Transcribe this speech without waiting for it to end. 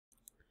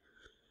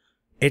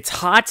It's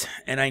hot,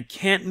 and I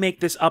can't make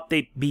this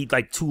update be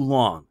like too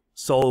long.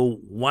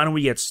 So why don't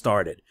we get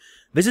started?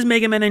 This is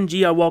Mega Man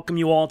NG. I welcome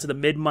you all to the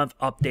mid-month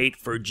update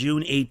for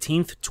June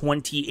 18th,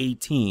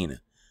 2018.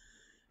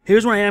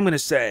 Here's what I am going to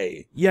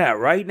say. Yeah,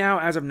 right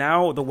now, as of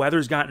now, the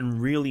weather's gotten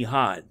really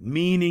hot.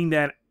 Meaning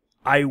that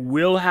I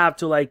will have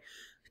to,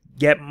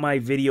 get my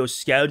video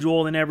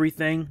scheduled and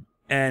everything.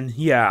 And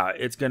yeah,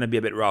 it's going to be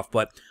a bit rough.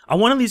 But I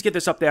want to at least get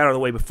this update out of the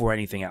way before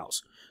anything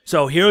else.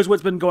 So here's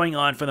what's been going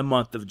on for the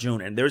month of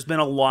June. And there's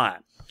been a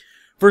lot.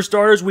 For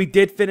starters, we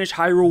did finish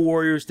Hyrule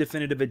Warriors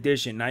Definitive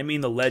Edition. I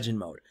mean the Legend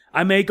mode.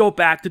 I may go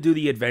back to do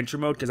the Adventure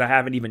mode because I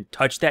haven't even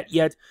touched that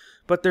yet.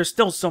 But there's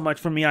still so much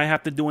for me I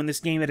have to do in this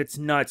game that it's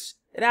nuts.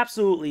 It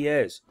absolutely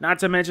is. Not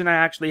to mention I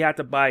actually had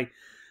to buy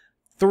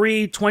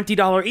 3 $20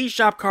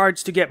 eShop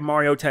cards to get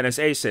Mario Tennis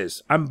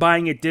Aces. I'm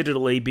buying it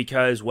digitally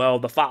because, well,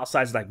 the file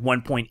size is like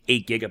 1.8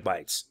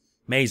 gigabytes.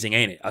 Amazing,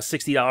 ain't it? A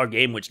 $60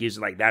 game which gives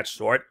like that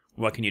short.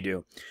 What can you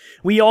do?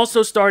 We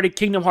also started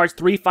Kingdom Hearts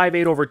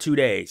 358 over 2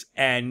 days.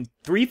 And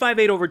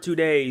 358 over 2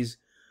 days,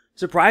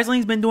 surprisingly,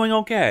 has been doing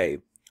okay.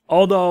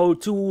 Although,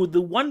 to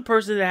the one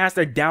person that has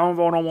to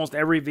downvote almost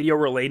every video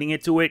relating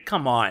it to it,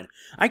 come on.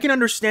 I can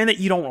understand that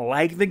you don't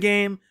like the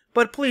game,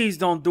 but please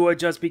don't do it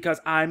just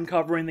because I'm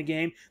covering the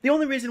game. The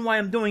only reason why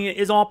I'm doing it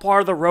is all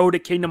part of the road to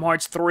Kingdom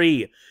Hearts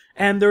 3.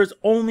 And there's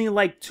only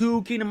like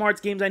 2 Kingdom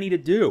Hearts games I need to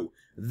do.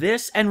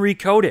 This and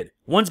Recoded.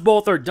 Once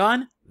both are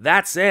done,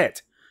 that's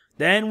it.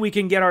 Then we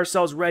can get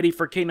ourselves ready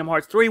for Kingdom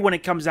Hearts 3 when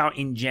it comes out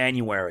in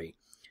January.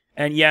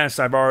 And yes,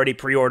 I've already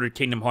pre-ordered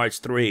Kingdom Hearts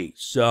 3,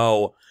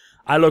 so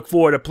I look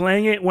forward to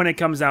playing it when it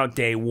comes out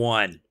day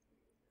 1.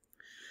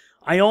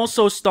 I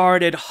also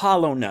started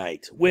Hollow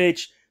Knight,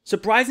 which,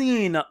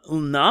 surprisingly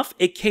enough,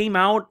 it came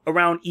out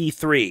around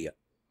E3.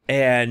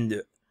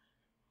 And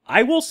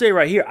I will say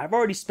right here, I've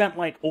already spent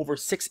like over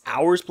 6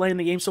 hours playing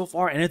the game so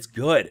far, and it's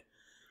good.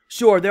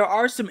 Sure, there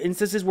are some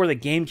instances where the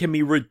game can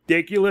be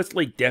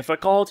ridiculously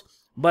difficult,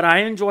 but I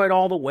enjoy it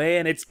all the way,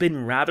 and it's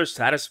been rather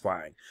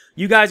satisfying.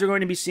 You guys are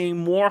going to be seeing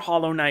more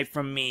Hollow Knight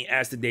from me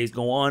as the days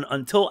go on,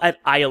 until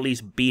I at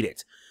least beat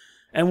it.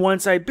 And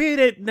once I beat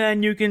it,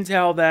 then you can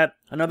tell that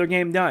another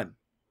game done.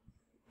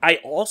 I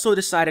also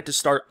decided to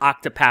start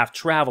Octopath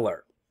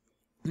Traveler.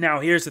 Now,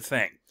 here's the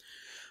thing.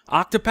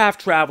 Octopath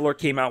Traveler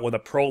came out with a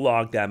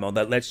prologue demo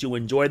that lets you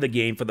enjoy the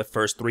game for the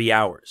first 3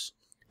 hours.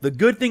 The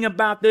good thing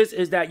about this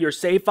is that your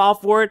save file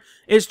for it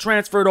is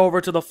transferred over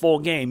to the full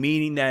game,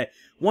 meaning that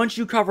once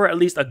you cover at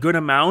least a good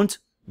amount,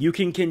 you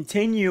can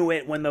continue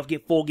it when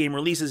the full game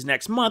releases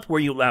next month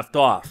where you left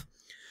off.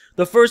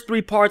 The first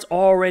 3 parts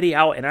are already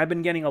out, and I've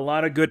been getting a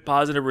lot of good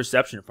positive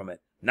reception from it.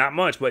 Not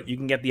much, but you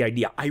can get the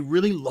idea. I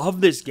really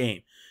love this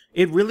game.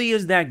 It really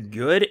is that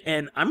good,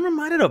 and I'm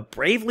reminded of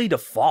Bravely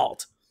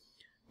Default.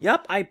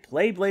 Yep, I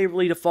play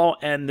Bravely Default,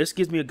 and this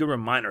gives me a good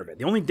reminder of it.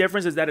 The only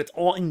difference is that it's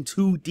all in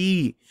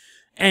 2D.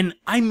 And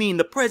I mean,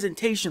 the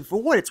presentation,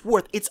 for what it's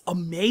worth, it's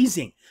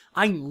amazing.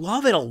 I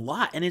love it a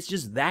lot, and it's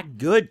just that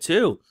good,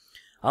 too.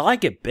 I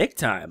like it big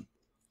time.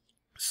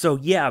 So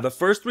yeah, the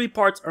first 3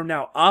 parts are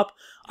now up.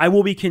 I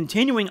will be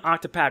continuing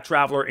Octopath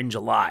Traveler in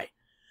July.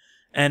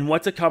 And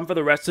what to come for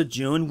the rest of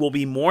June will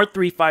be more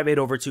 358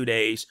 over 2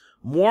 days,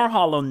 more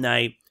Hollow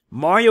Knight,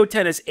 Mario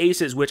Tennis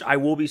Aces, which I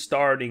will be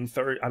starting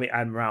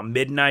around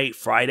midnight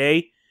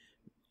Friday.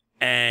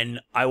 And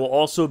I will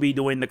also be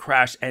doing the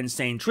Crash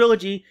Insane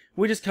Trilogy,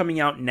 which is coming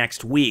out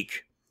next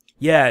week.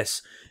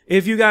 Yes,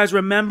 if you guys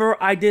remember,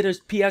 I did a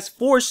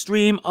PS4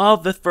 stream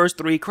of the first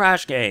 3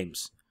 Crash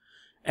games.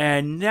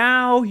 And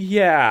now,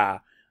 yeah,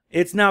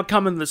 it's now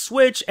coming to the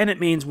Switch, and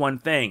it means one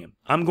thing.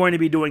 I'm going to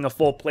be doing a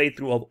full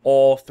playthrough of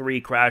all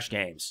 3 Crash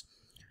games.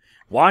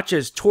 Watch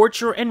as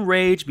torture and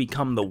rage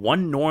become the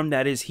one norm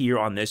that is here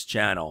on this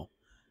channel.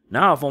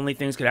 Now, if only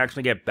things could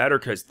actually get better,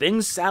 because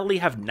things sadly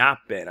have not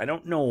been. I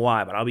don't know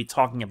why, but I'll be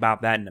talking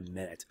about that in a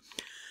minute.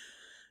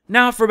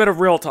 Now for a bit of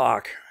real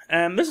talk.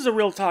 And this is a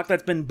real talk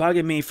that's been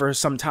bugging me for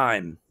some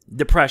time.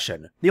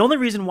 Depression. The only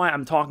reason why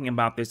I'm talking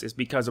about this is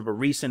because of a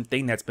recent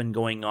thing that's been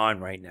going on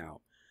right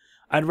now.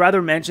 I'd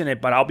rather mention it,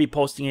 but I'll be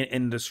posting it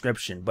in the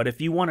description. But if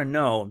you want to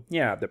know,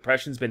 yeah,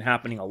 depression's been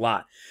happening a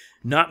lot.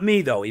 Not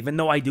me, though. Even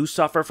though I do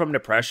suffer from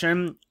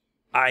depression,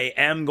 I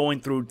am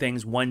going through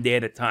things one day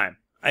at a time.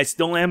 I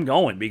still am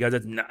going because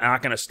it's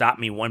not going to stop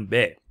me one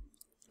bit.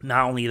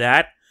 Not only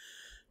that,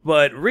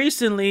 but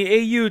recently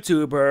a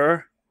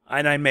YouTuber,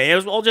 and I may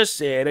as well just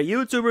say it, a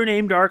YouTuber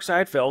named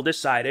DarkSidePhil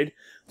decided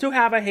to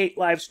have a hate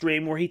live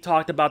stream where he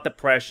talked about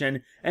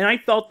depression, and I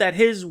felt that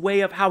his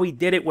way of how he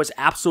did it was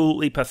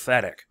absolutely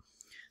pathetic.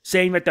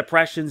 Saying that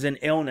depression's an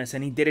illness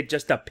and he did it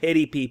just to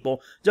pity people,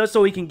 just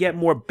so he can get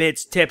more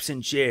bits, tips,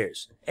 and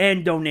shares,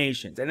 and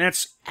donations, and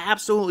that's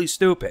absolutely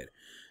stupid.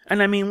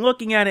 And I mean,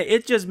 looking at it,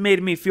 it just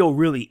made me feel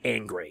really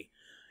angry.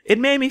 It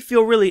made me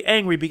feel really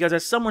angry because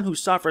as someone who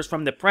suffers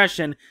from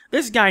depression,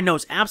 this guy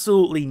knows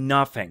absolutely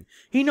nothing.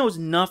 He knows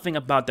nothing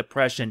about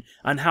depression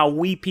and how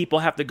we people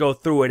have to go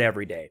through it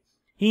every day.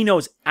 He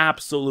knows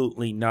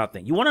absolutely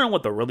nothing. You want to know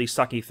what the really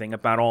sucky thing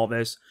about all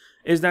this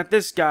is? That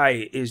this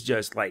guy is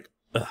just like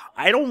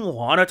I don't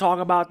want to talk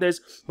about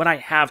this, but I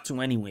have to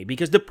anyway,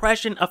 because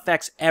depression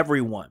affects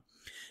everyone.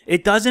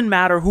 It doesn't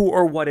matter who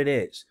or what it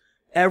is.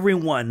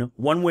 Everyone,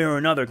 one way or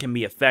another, can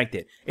be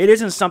affected. It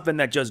isn't something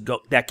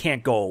that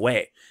can't go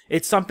away.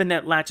 It's something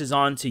that latches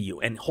onto you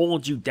and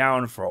holds you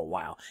down for a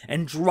while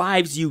and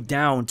drives you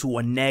down to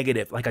a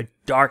negative, like a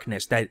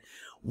darkness that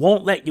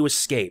won't let you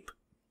escape.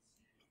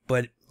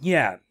 But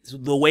yeah,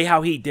 the way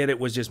how he did it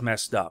was just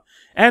messed up.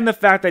 And the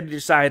fact that he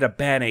decided to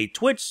ban a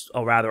Twitch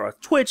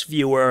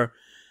viewer,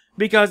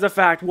 because the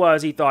fact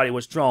was he thought he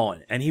was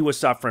trolling and he was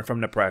suffering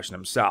from depression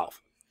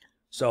himself.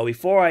 So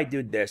before I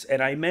did this,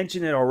 and I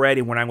mentioned it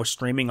already when I was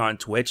streaming on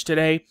Twitch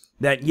today,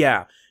 that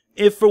yeah,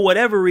 if for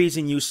whatever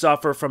reason you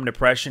suffer from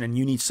depression and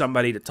you need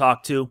somebody to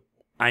talk to,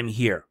 I'm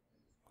here.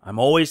 I'm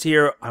always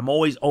here. I'm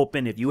always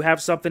open. If you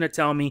have something to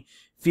tell me,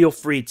 feel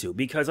free to.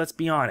 Because let's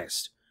be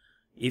honest,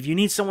 if you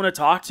need someone to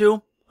talk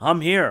to,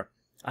 I'm here.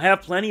 I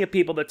have plenty of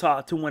people to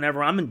talk to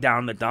whenever I'm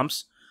down in the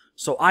dumps.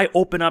 So I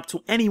open up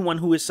to anyone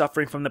who is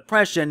suffering from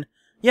depression.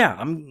 Yeah,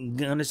 I'm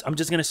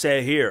just gonna say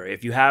it here.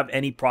 If you have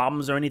any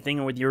problems or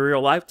anything with your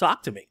real life,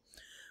 talk to me.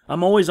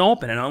 I'm always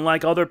open, and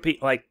unlike other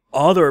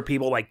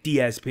people like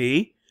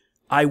DSP,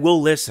 I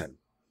will listen.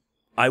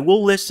 I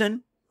will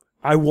listen.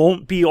 I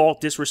won't be all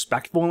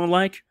disrespectful and the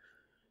like.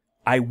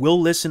 I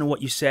will listen to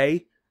what you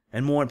say,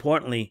 and more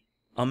importantly,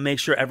 I'll make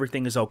sure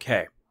everything is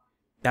okay.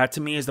 That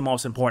to me is the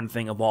most important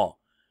thing of all.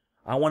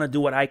 I want to do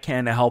what I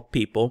can to help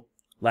people,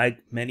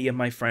 like many of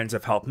my friends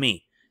have helped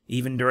me,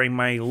 even during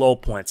my low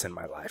points in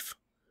my life.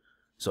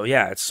 So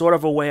yeah, it's sort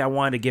of a way I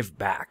wanted to give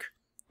back.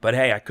 But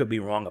hey, I could be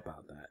wrong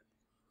about that.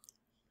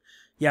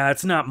 Yeah,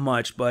 it's not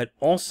much, but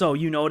also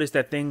you notice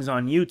that things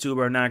on YouTube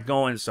are not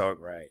going so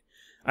great.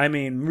 I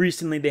mean,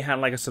 recently they had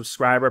like a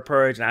subscriber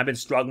purge, and I've been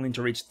struggling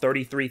to reach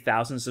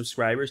 33,000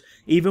 subscribers.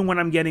 Even when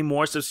I'm getting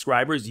more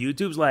subscribers,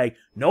 YouTube's like,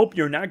 nope,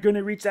 you're not going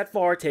to reach that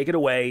far, take it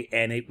away,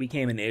 and it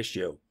became an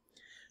issue.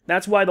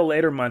 That's why the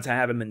later months I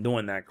haven't been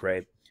doing that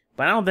great.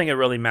 But I don't think it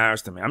really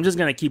matters to me. I'm just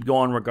going to keep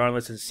going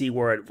regardless and see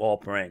where it all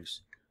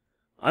brings.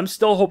 I'm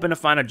still hoping to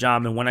find a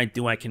job, and when I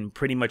do, I can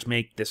pretty much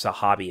make this a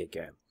hobby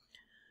again.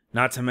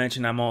 Not to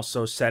mention, I'm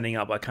also setting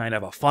up a kind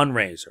of a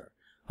fundraiser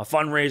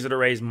to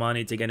raise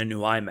money to get a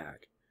new iMac.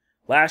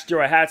 Last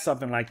year, I had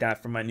something like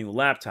that for my new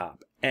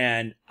laptop,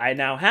 and I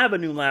now have a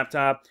new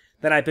laptop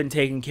that I've been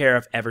taking care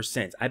of ever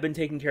since. I've been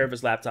taking care of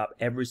this laptop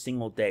every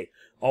single day,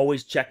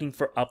 always checking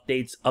for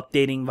updates,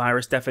 updating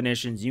virus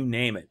definitions, you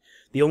name it.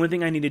 The only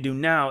thing I need to do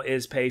now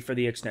is pay for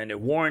the extended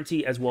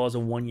warranty as well as a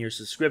 1-year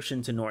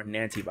subscription to Norton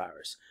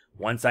Antivirus.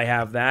 Once I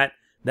have that,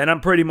 then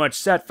I'm pretty much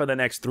set for the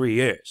next 3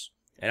 years.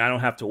 And I don't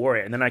have to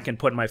worry. And then I can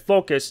put my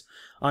focus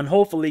on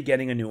hopefully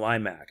getting a new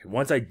iMac. And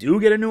once I do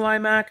get a new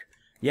iMac,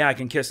 yeah, I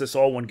can kiss this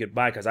old one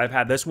goodbye because I've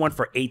had this one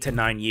for 8 to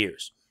 9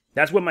 years.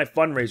 That's what my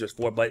fundraiser's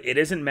for, but it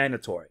isn't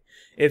mandatory.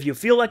 If you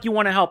feel like you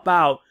want to help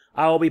out,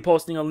 I will be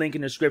posting a link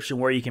in the description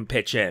where you can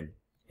pitch in.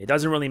 It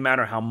doesn't really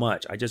matter how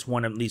much. I just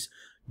want to at least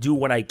do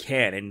what I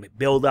can and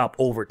build up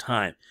over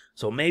time.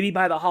 So maybe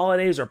by the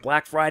holidays or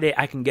Black Friday,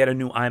 I can get a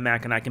new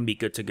iMac and I can be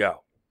good to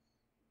go.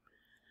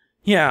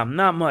 Yeah,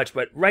 not much,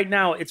 but right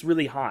now it's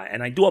really hot,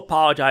 and I do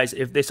apologize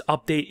if this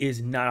update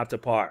is not up to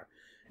par.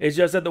 It's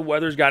just that the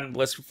weather's gotten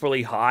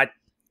blissfully hot.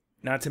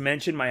 Not to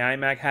mention my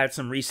iMac had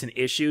some recent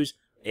issues.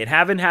 It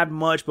haven't had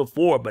much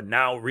before, but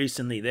now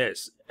recently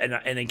this. And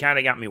it kind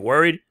of got me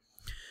worried.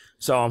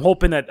 So I'm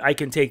hoping that I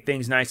can take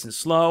things nice and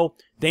slow.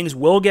 Things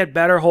will get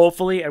better,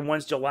 hopefully, and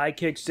once July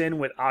kicks in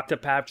with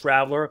Octopath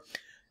Traveler,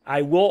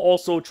 I will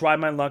also try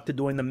my luck to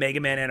doing the Mega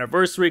Man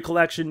Anniversary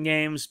Collection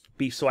games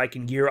so I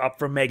can gear up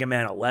for Mega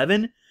Man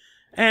 11.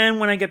 And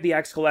when I get the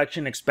X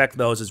Collection, expect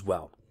those as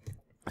well.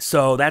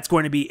 So that's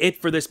going to be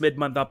it for this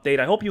mid-month update.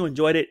 I hope you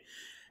enjoyed it.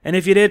 And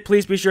if you did,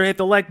 please be sure to hit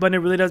the like button. It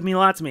really does mean a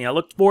lot to me. I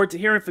look forward to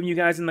hearing from you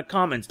guys in the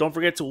comments. Don't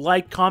forget to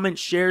like, comment,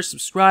 share,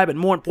 subscribe, and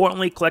more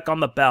importantly, click on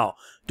the bell.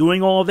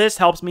 Doing all of this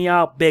helps me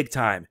out big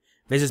time.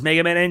 This is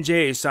Mega Man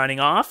NJ signing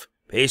off.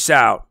 Peace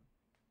out.